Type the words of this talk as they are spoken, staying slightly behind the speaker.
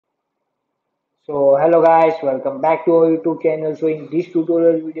So hello guys, welcome back to our YouTube channel. So in this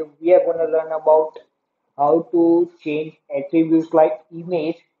tutorial video, we are gonna learn about how to change attributes like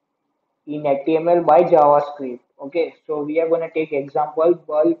image in HTML by JavaScript. Okay, so we are gonna take example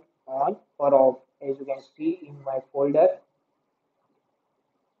bulb on or off. As you can see in my folder,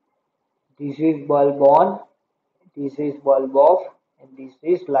 this is bulb on, this is bulb off, and this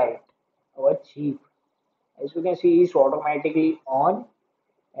is light. Our chip, as you can see, is automatically on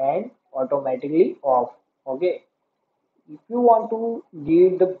and automatically off. Okay. If you want to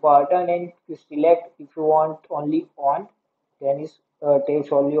give the button and to select if you want only on, then it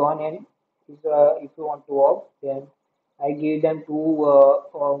takes only on, and if you want to off, then I give them two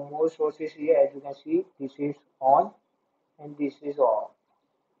more sources here. As you can see, this is on and this is off.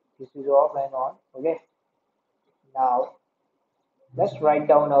 This is off and on. Okay. Now let's write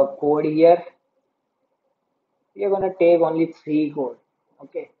down our code here. We are gonna take only three code.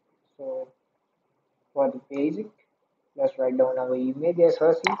 Okay. So for the basic, let's write down our image as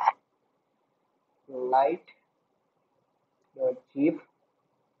first. Light dot chip.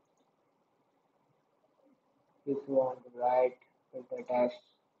 If you want to write with the text,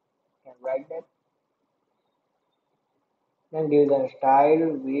 you can write that. Then give them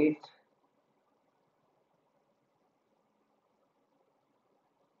style, width,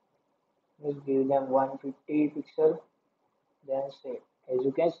 just give them 150 pixel, then save. As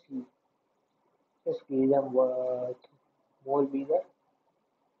you can see, just give them more bigger.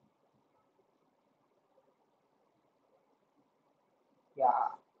 Yeah,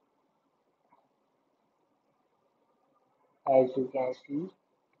 as you can see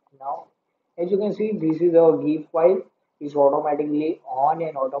now. As you can see, this is our GIF file. It's automatically on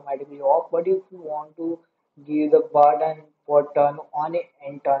and automatically off. But if you want to give the button for turn on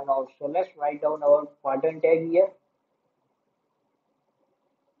and turn off, so let's write down our button tag here.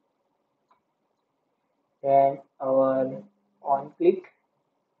 Then our on click,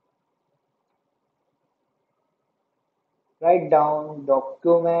 write down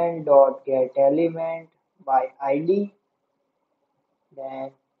document dot get element by id,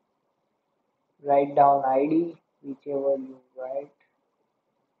 then write down id whichever you write,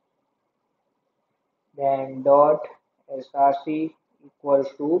 then dot src equals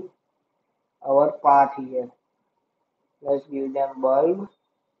to our path here. Let's give them bulb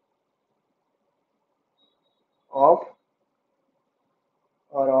off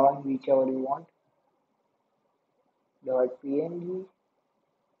or on, whichever you want, dot png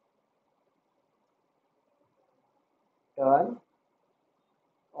turn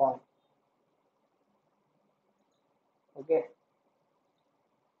on. Okay,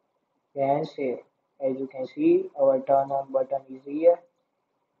 then save. As you can see, our turn on button is here.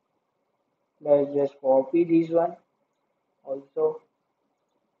 Let's just copy this one also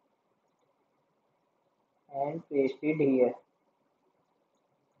and paste it here.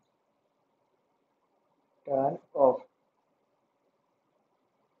 Turn off.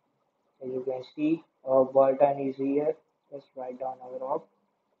 As you can see, our button is here. Let's write down our off.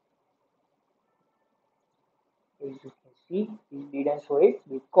 As you can see, we didn't show it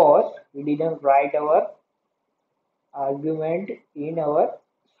because we didn't write our argument in our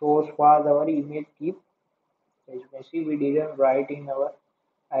source path, our image keep. As you can see, we didn't write in our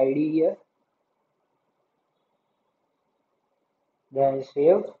ID here. Then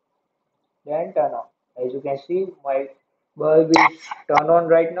save, then turn on. As you can see, my bulb is turn on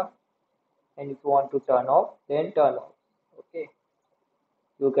right now. And if you want to turn off, then turn off. Okay.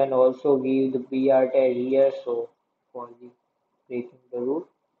 You can also give the BR tag here, so for the breaking the rule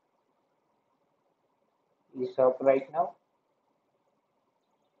is up right now.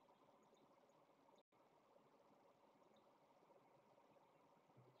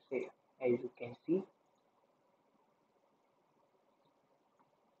 Save. As you can see,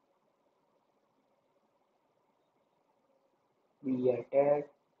 BR tag,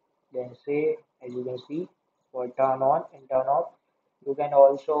 then save. As you can see, for turn on and turn off, you can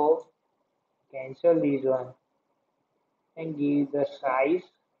also cancel this one and give the size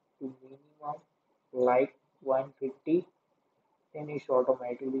to minimum like 150, then it's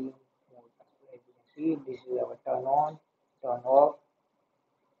automatically moved. As you can see, this is our turn on, turn off.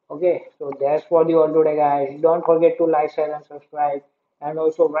 Okay, so that's for the all today, guys. Don't forget to like, share, and subscribe, and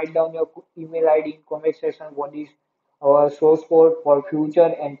also write down your email ID in comment section. What is our source code for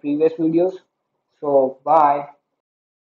future and previous videos? So bye.